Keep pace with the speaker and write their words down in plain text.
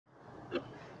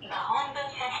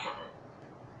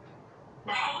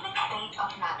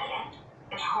of Nagaland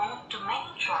is home to many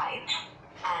tribes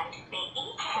and they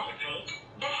each celebrate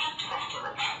different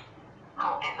festivals.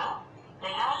 However, the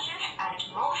largest and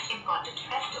most important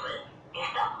festival is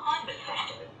the Hornbill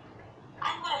Festival.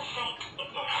 And what a saint it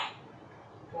is!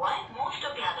 While most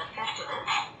of the other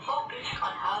festivals focus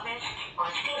on harvests or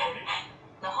seasons,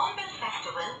 the Hornbill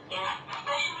Festival is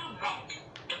specially meant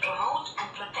to promote and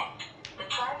protect the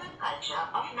tribal culture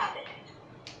of Nagaland.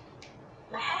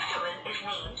 The festival is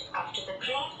named after the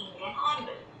great Indian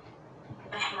hornbill.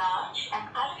 This large and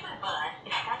colorful bird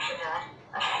is considered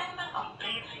a symbol of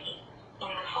bravery in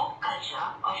the folk culture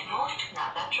of most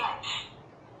Naga tribes.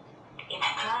 Its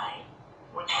cry,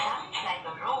 which sounds like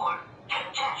a roar,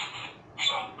 suggests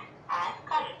strength and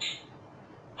courage.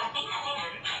 For these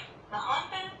reasons, the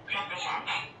hornbill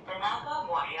represents the Naga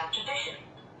warrior tradition.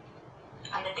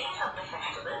 On the days of the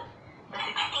festival, the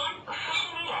 16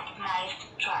 officially recognized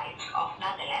tribes of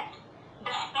Nagaland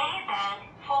display their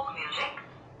folk music,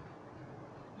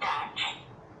 dance,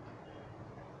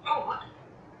 food,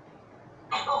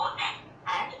 sports,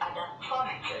 and other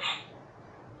performances.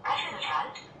 As a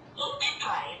result, each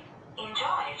tribe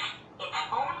enjoys its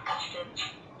own customs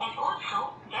and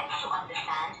also gets to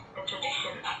understand the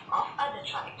traditions of other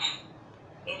tribes.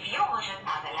 If you visit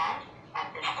Nagaland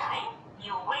at this time,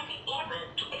 you will be able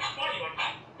to experience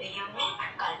the unique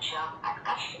culture and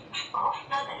customs of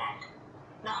Nagaland.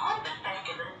 The Hornbill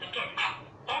Festival begins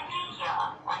every year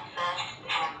on 1st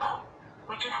December,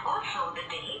 which is also the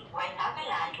day when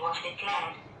Nagaland was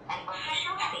declared an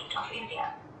official state of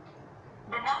India.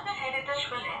 The Naga Heritage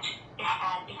Village is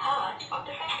at the heart of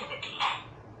the festivities.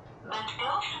 Built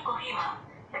close to Kohima,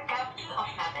 the capital of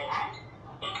Nagaland,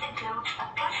 it includes a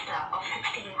cluster of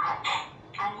 16 huts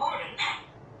and morans,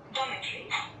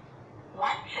 dormitories,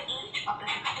 one for each of the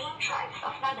 16 tribes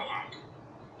of Nagaland.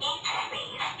 Each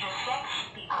space reflects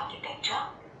the architecture,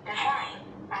 design,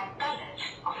 and colors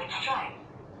of its tribe.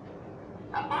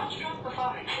 Apart from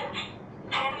performances,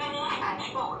 ceremonies and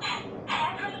sports,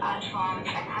 several art forms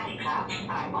and handicrafts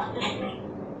are on display.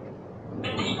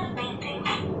 Traditional paintings,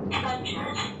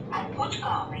 sculptures, and wood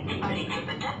carvings are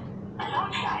exhibited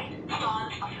alongside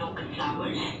stalls of local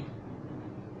flowers,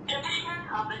 traditional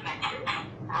herbal medicines,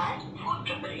 and food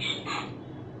preparations.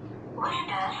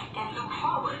 Visitors can look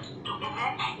forward to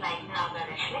events like Naga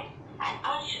wrestling and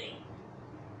archery.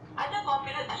 Other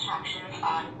popular attractions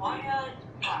are warrior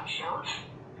drum shows,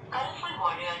 colorful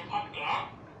warrior headgear,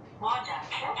 war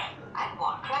dances, and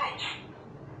war cries.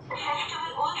 The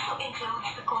festival also includes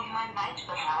the Kohima Night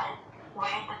Bazaar,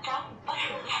 where the town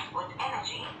bustles with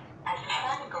energy as the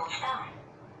sun goes down.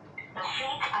 The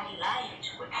streets are lined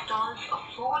with stalls of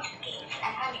food, games,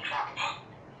 and handicrafts.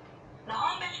 The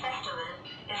Hornbill Festival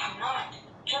is not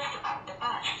just about the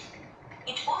past.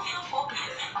 It also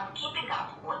focuses on keeping up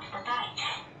with the times.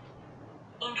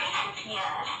 In recent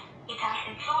years, it has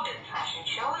included fashion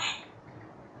shows,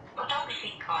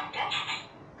 photography contests,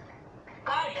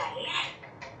 car rallies,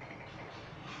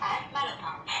 and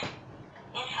marathons.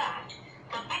 In fact,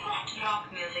 the biggest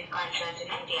rock music concert in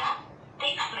India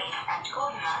takes place at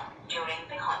Kohima during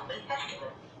the Hornbill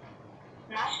Festival.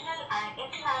 National and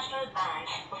international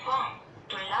bands perform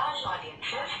to large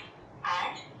audiences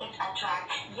and it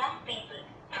attracts young people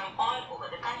from all over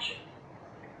the country.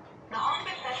 The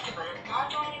Hornbill Festival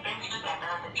not only brings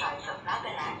together the tribes of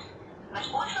Nagaland, but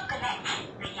also connects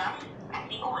the young and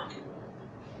the old.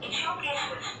 It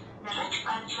showcases the rich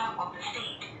culture of the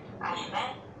state as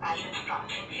well as its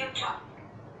promising future.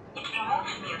 It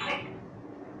promotes music,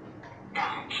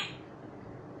 dance,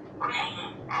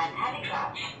 cuisine, and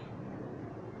handicrafts,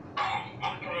 and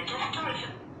encourages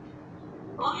tourism.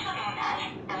 Also known as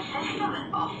the Festival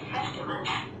of Festivals,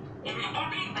 it is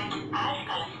every bit as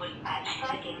colorful and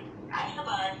striking as the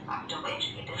bird after which